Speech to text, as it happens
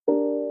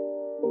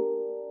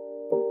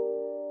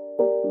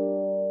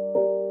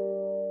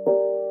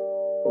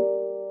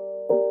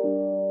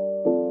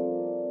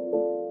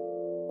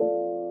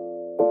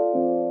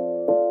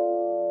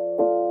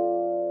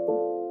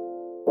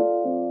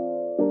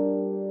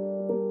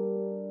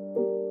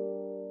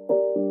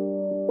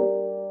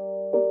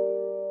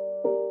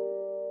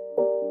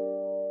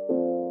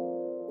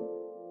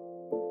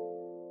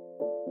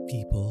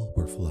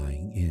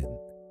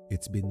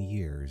been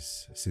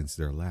years since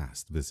their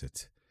last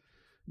visit.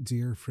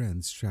 Dear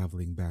friends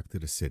traveling back to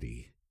the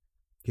city,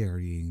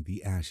 carrying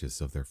the ashes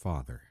of their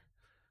father.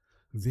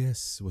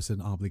 This was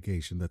an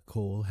obligation that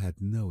Cole had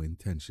no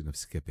intention of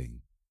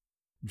skipping.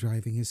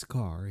 Driving his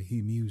car,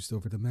 he mused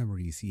over the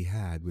memories he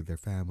had with their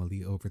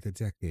family over the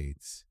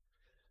decades.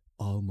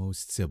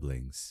 Almost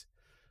siblings.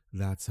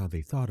 That's how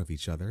they thought of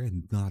each other,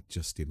 and not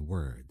just in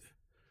word.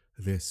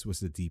 This was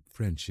the deep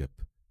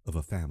friendship of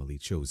a family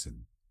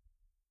chosen.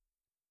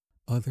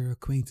 Other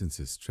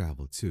acquaintances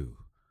traveled too,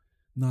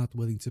 not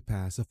willing to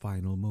pass a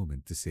final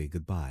moment to say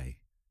goodbye.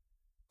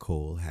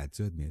 Cole had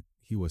to admit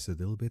he was a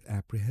little bit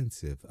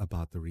apprehensive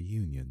about the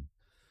reunion,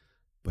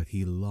 but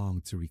he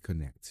longed to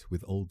reconnect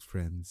with old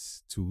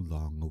friends too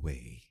long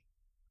away.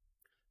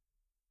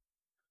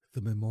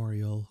 The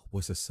memorial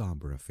was a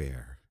somber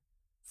affair.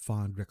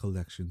 Fond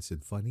recollections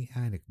and funny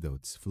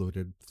anecdotes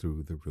floated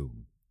through the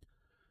room.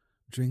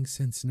 Drinks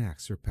and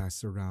snacks were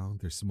passed around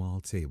their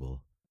small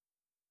table.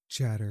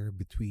 Chatter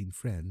between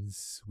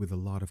friends with a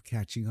lot of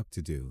catching up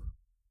to do.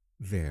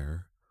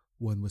 There,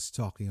 one was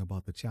talking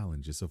about the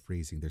challenges of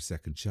raising their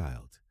second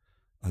child.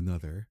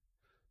 Another,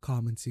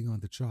 commenting on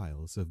the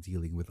trials of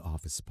dealing with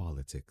office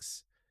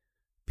politics.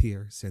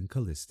 Pierce and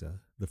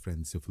Callista, the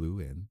friends who flew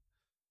in,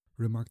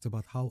 remarked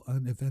about how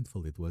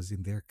uneventful it was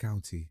in their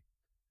county.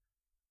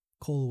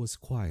 Cole was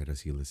quiet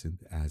as he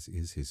listened, as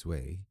is his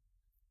way.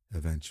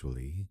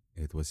 Eventually,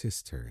 it was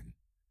his turn.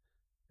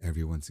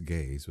 Everyone's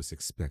gaze was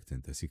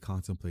expectant as he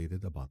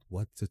contemplated about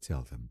what to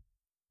tell them.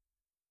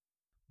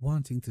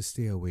 Wanting to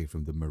stay away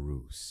from the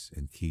morose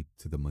and keep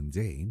to the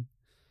mundane,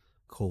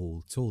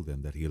 Cole told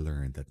them that he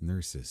learned that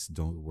nurses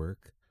don't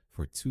work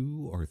for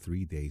 2 or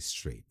 3 days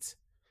straight.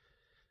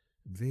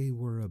 They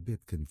were a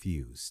bit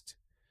confused,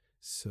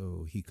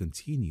 so he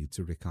continued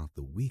to recount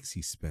the weeks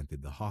he spent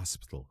in the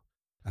hospital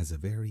as a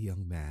very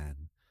young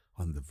man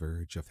on the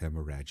verge of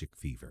hemorrhagic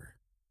fever,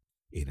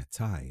 in a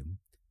time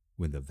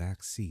when the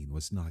vaccine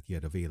was not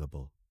yet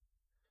available.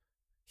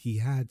 He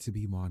had to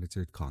be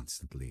monitored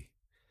constantly.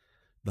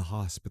 The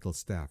hospital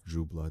staff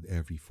drew blood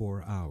every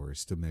 4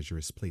 hours to measure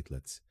his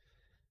platelets,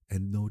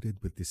 and noted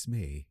with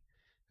dismay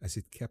as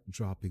it kept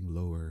dropping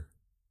lower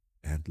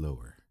and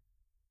lower.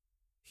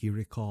 He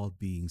recalled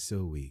being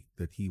so weak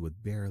that he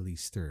would barely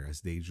stir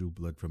as they drew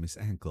blood from his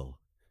ankle,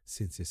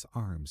 since his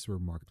arms were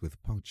marked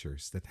with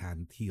punctures that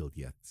hadn't healed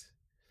yet.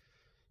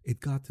 It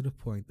got to the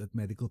point that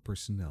medical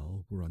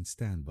personnel were on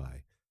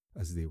standby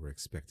as they were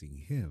expecting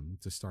him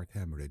to start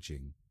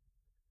hemorrhaging.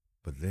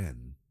 But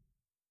then,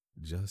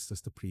 just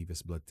as the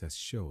previous blood test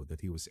showed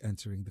that he was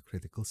entering the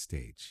critical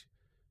stage,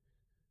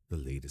 the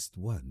latest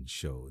one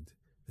showed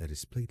that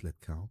his platelet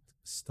count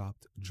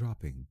stopped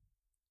dropping.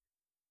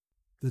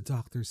 The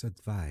doctors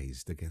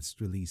advised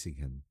against releasing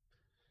him.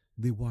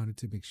 They wanted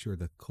to make sure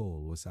that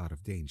Cole was out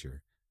of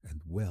danger and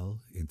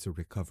well into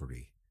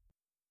recovery.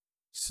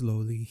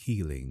 Slowly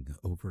healing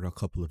over a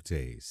couple of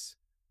days,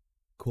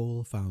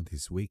 Cole found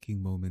his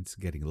waking moments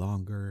getting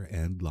longer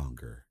and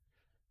longer.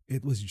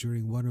 It was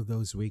during one of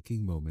those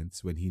waking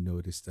moments when he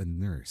noticed a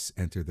nurse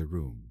enter the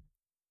room.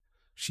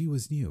 She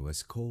was new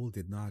as Cole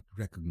did not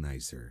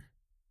recognize her.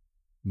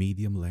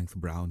 Medium-length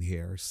brown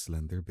hair,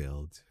 slender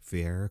build,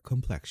 fair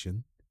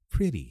complexion,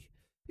 pretty,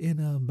 in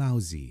a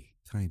mousy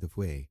kind of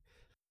way.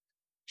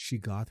 She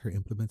got her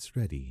implements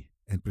ready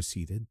and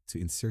proceeded to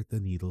insert the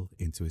needle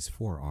into his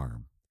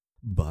forearm.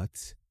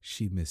 But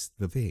she missed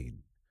the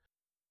vein.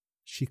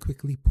 She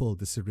quickly pulled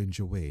the syringe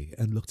away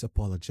and looked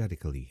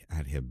apologetically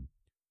at him.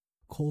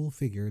 Cole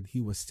figured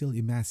he was still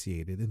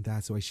emaciated and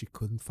that's why she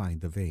couldn't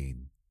find the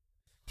vein.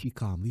 He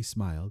calmly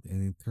smiled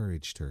and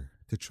encouraged her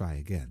to try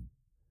again.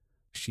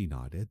 She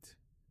nodded,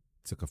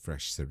 took a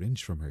fresh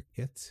syringe from her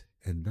kit,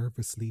 and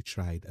nervously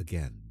tried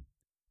again.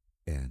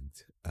 And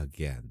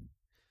again.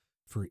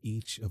 For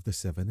each of the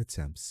 7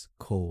 attempts,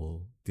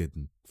 Cole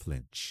didn't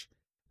flinch,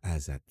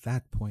 as at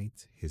that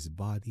point his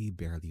body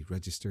barely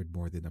registered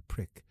more than a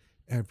prick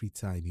every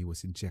time he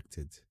was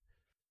injected.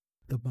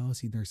 The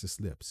mousy nurse's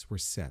lips were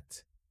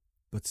set,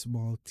 but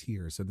small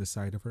tears on the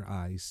side of her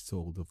eyes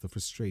told of the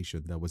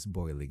frustration that was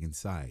boiling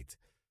inside.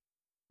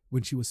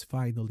 When she was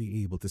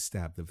finally able to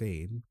stab the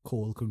vein,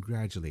 Cole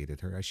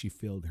congratulated her as she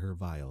filled her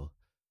vial.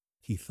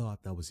 He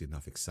thought that was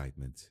enough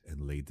excitement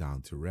and lay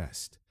down to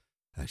rest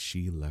as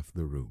she left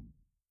the room.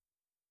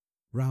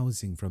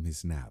 Rousing from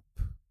his nap,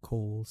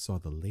 Cole saw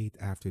the late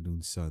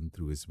afternoon sun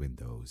through his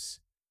windows,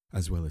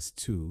 as well as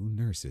 2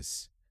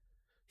 nurses.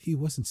 He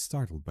wasn't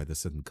startled by the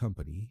sudden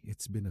company.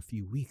 It's been a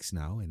few weeks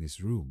now, and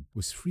his room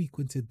was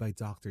frequented by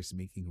doctors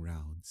making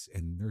rounds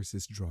and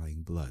nurses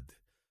drawing blood.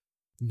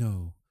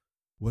 No,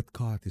 what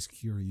caught his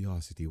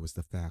curiosity was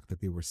the fact that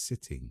they were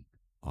sitting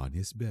on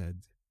his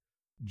bed,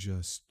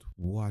 just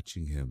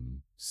watching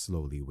him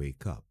slowly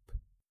wake up.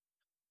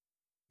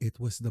 It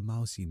was the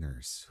mousy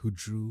nurse who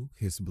drew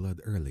his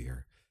blood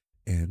earlier,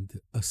 and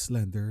a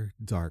slender,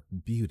 dark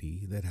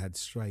beauty that had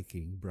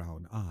striking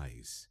brown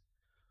eyes.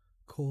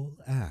 Cole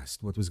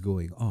asked what was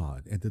going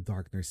on, and the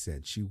dark nurse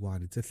said she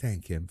wanted to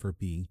thank him for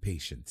being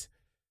patient.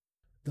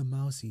 The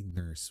mousy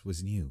nurse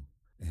was new,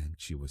 and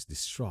she was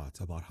distraught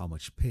about how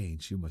much pain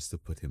she must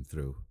have put him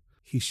through.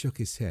 He shook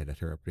his head at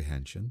her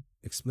apprehension,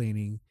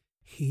 explaining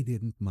he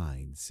didn't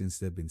mind since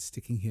they'd been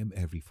sticking him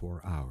every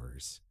 4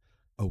 hours.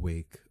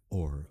 Awake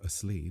or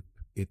asleep,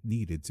 it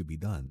needed to be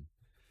done,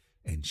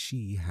 and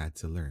she had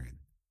to learn.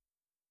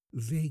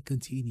 They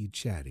continued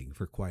chatting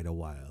for quite a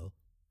while.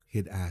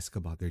 He'd ask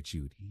about their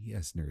duty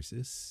as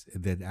nurses,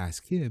 and then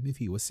ask him if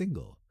he was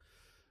single.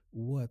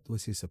 What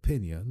was his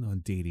opinion on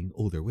dating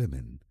older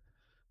women?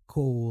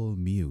 Cole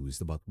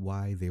mused about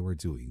why they were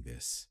doing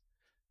this.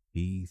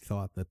 He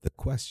thought that the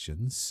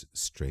questions,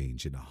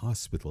 strange in a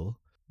hospital,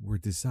 were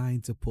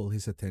designed to pull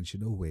his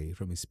attention away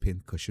from his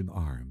pincushion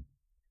arm.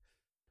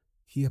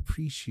 He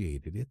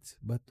appreciated it,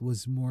 but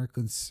was more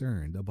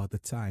concerned about the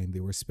time they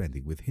were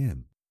spending with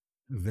him.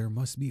 There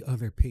must be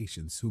other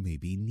patients who may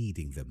be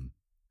needing them.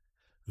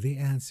 They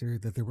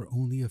answered that there were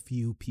only a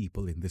few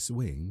people in this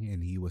wing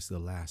and he was the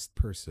last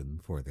person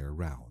for their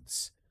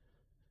rounds.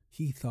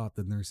 He thought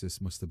the nurses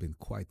must have been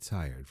quite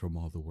tired from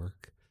all the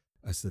work,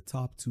 as the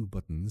top two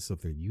buttons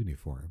of their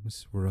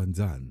uniforms were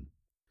undone.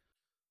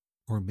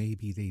 Or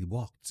maybe they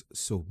walked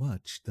so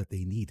much that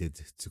they needed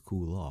to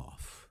cool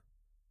off.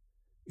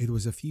 It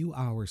was a few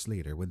hours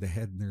later when the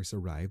head nurse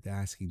arrived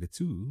asking the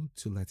two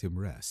to let him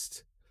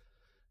rest.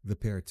 The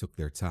pair took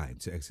their time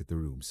to exit the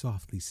room,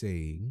 softly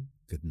saying,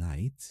 "Good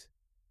night,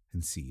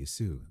 and see you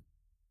soon."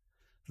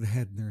 The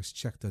head nurse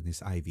checked on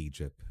his IV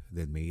drip,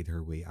 then made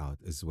her way out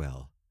as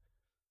well.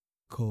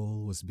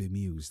 Cole was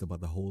bemused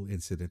about the whole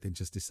incident and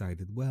just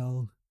decided,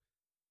 well,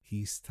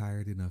 he's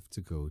tired enough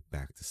to go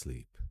back to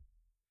sleep.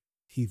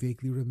 He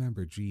vaguely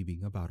remembered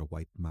dreaming about a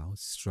white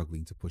mouse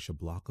struggling to push a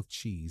block of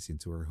cheese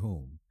into her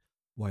home,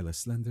 while a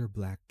slender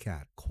black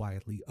cat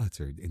quietly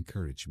uttered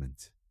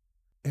encouragement.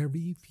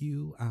 Every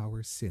few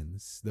hours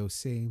since, those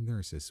same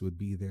nurses would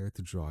be there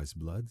to draw his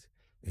blood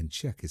and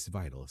check his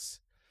vitals.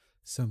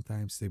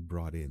 Sometimes they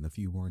brought in a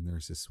few more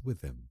nurses with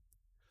them.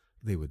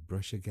 They would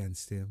brush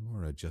against him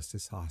or adjust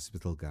his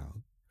hospital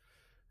gown.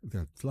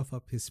 They'd fluff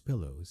up his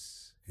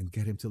pillows and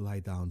get him to lie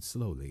down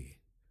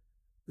slowly.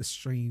 The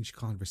strange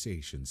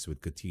conversations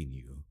would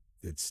continue.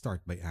 They'd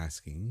start by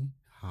asking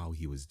how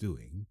he was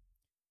doing,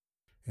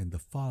 and the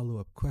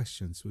follow-up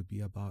questions would be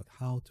about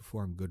how to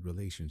form good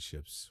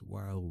relationships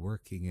while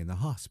working in a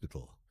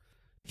hospital.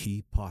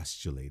 He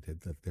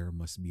postulated that there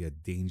must be a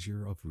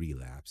danger of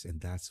relapse, and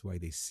that's why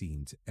they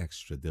seemed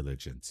extra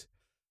diligent.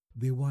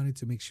 They wanted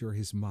to make sure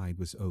his mind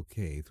was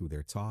okay through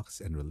their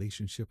talks and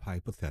relationship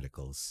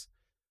hypotheticals.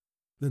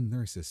 The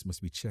nurses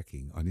must be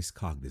checking on his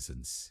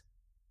cognizance.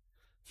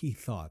 He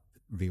thought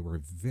they were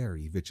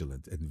very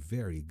vigilant and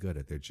very good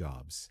at their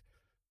jobs.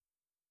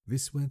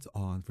 This went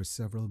on for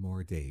several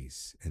more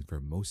days, and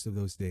for most of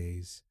those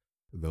days,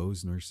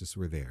 those nurses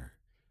were there,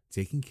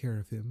 taking care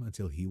of him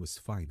until he was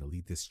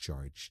finally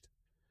discharged.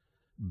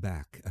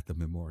 Back at the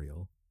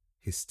memorial,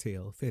 his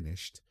tale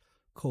finished,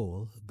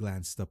 Cole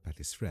glanced up at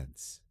his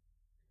friends.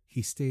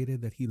 He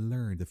stated that he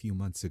learned a few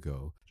months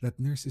ago that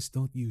nurses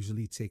don't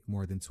usually take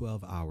more than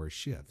 12-hour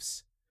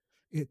shifts.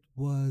 It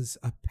was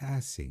a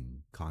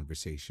passing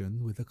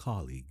conversation with a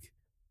colleague.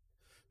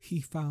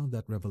 He found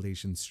that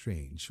revelation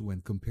strange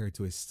when compared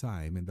to his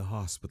time in the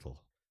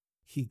hospital.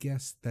 He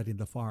guessed that in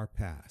the far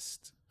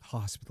past,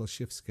 hospital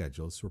shift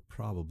schedules were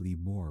probably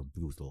more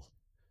brutal.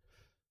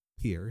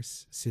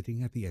 Pierce,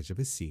 sitting at the edge of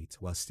his seat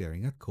while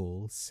staring at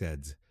Cole,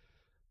 said,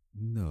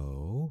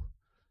 "No,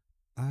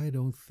 I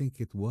don't think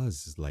it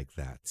was like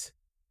that."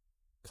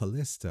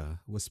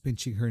 Callista was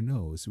pinching her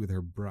nose with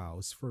her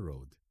brows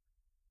furrowed.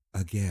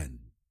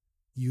 "Again.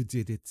 You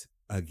did it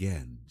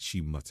again," she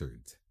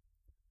muttered.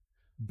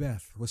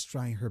 Beth was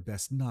trying her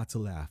best not to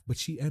laugh, but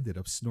she ended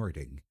up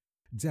snorting.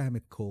 "Damn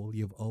it, Cole,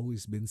 you've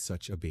always been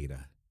such a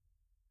beta."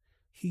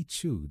 He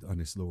chewed on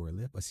his lower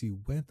lip as he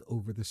went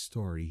over the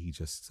story he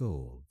just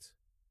told.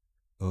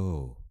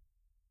 "Oh,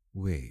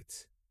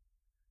 wait.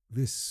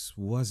 This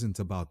wasn't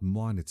about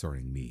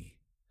monitoring me."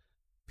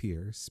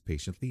 Pierce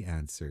patiently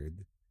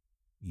answered,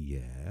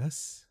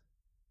 "Yes?"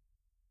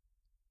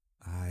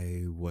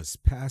 "I was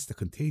past the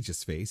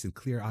contagious phase and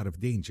clear out of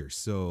danger,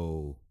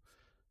 so..."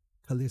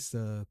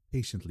 Callista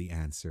patiently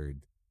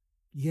answered,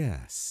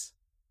 "Yes."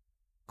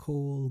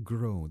 Cole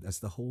groaned as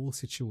the whole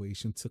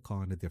situation took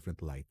on a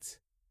different light.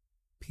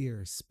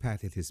 Pierce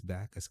patted his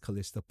back as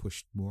Callista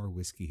pushed more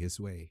whiskey his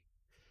way.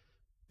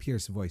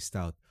 Pierce voiced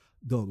out,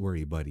 "Don't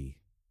worry, buddy.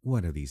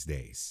 One of these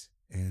days,"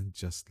 and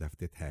just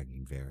left it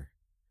hanging there.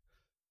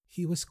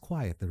 He was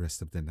quiet the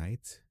rest of the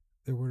night.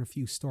 There were a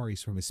few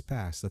stories from his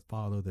past that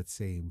followed that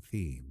same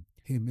theme.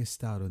 He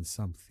missed out on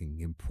something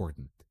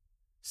important,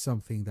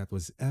 something that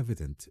was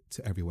evident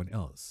to everyone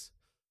else.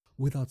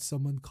 Without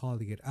someone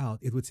calling it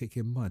out, it would take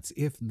him months,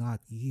 if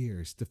not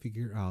years, to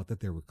figure out that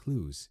there were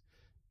clues,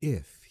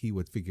 if he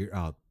would figure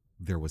out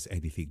there was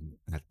anything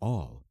at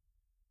all.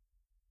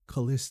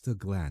 Callista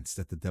glanced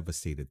at the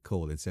devastated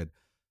Cole and said,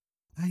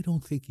 "I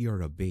don't think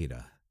you're a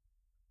beta."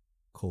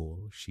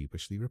 Cole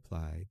sheepishly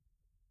replied,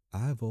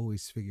 "I've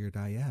always figured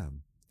I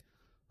am.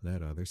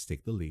 Let others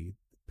take the lead,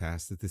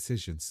 pass the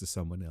decisions to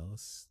someone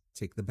else,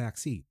 take the back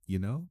seat, you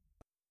know?"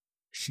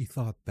 She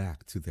thought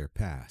back to their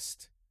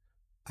past.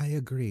 I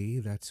agree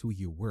that's who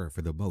you were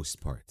for the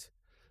most part.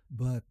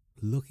 But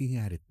looking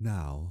at it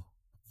now,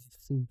 I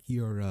think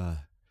you're.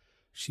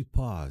 She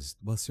paused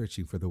while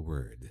searching for the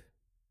word.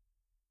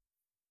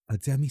 A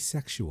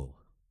demisexual.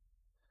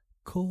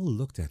 Cole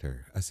looked at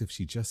her as if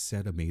she just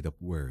said a made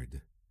up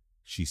word.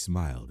 She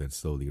smiled and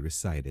slowly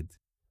recited.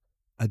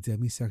 A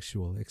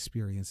demisexual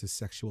experiences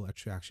sexual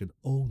attraction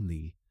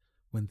only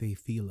when they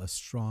feel a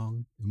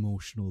strong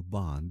emotional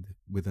bond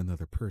with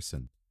another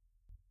person.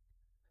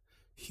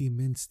 He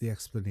minced the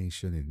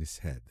explanation in his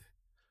head,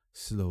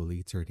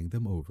 slowly turning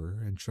them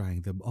over and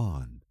trying them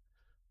on.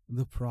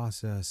 The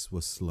process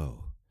was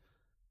slow,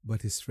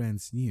 but his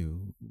friends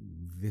knew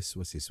this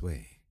was his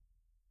way.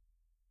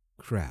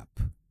 Crap,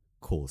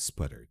 Cole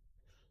sputtered,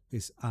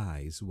 his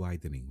eyes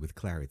widening with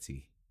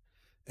clarity.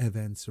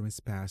 Events from his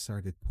past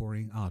started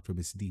pouring out from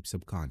his deep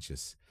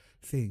subconscious,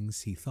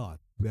 things he thought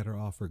better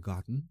off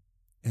forgotten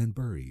and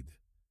buried.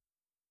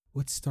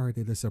 What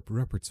started as a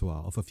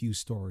repertoire of a few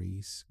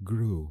stories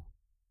grew.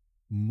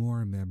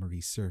 More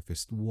memories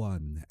surfaced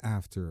one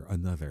after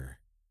another.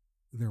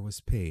 There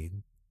was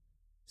pain,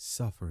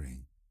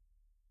 suffering,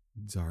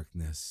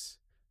 darkness,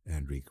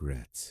 and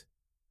regret,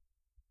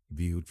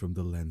 viewed from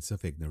the lens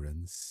of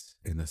ignorance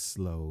in a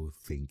slow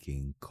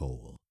thinking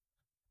Cole.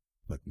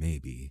 But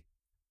maybe,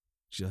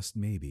 just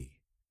maybe,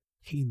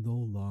 he no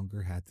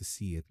longer had to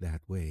see it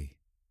that way.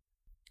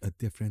 A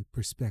different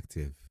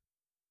perspective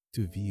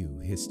to view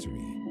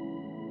history.